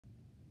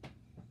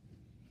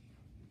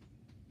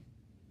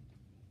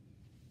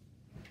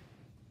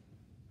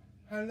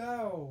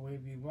Hello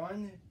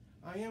everyone,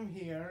 I am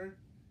here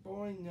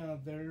for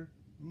another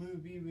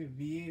movie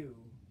review.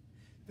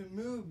 The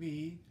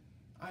movie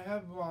I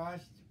have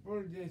watched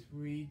for this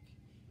week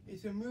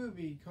is a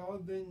movie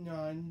called The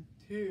Nun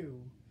 2.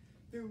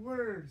 There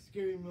were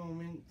scary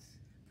moments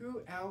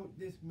throughout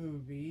this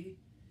movie.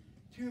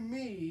 To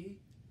me,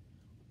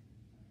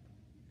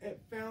 it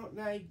felt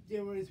like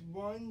there was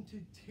 1 to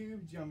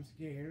 2 jump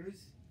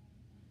scares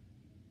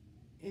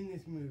in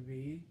this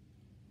movie,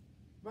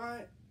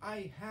 but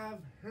I have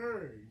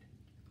heard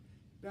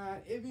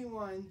that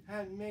everyone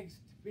had mixed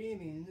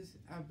feelings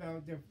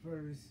about the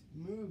first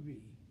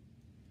movie.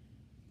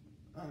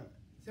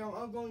 So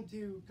I'm going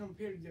to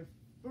compare the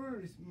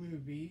first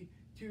movie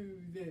to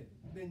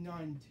the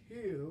Nun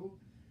 2.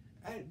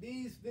 At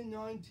least the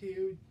Nun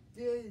 2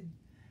 did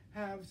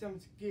have some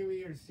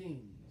scarier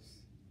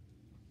scenes,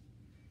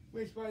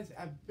 which was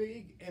a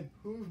big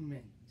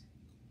improvement.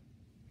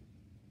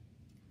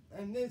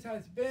 And this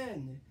has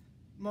been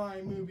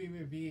my movie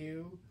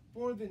review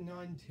for The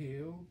Nun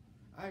 2.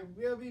 I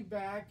will be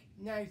back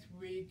next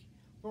week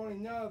for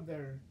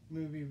another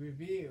movie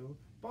review.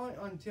 But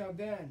until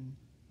then,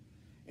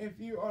 if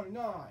you are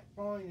not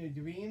following your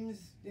dreams,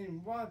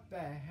 then what the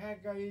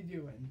heck are you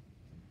doing?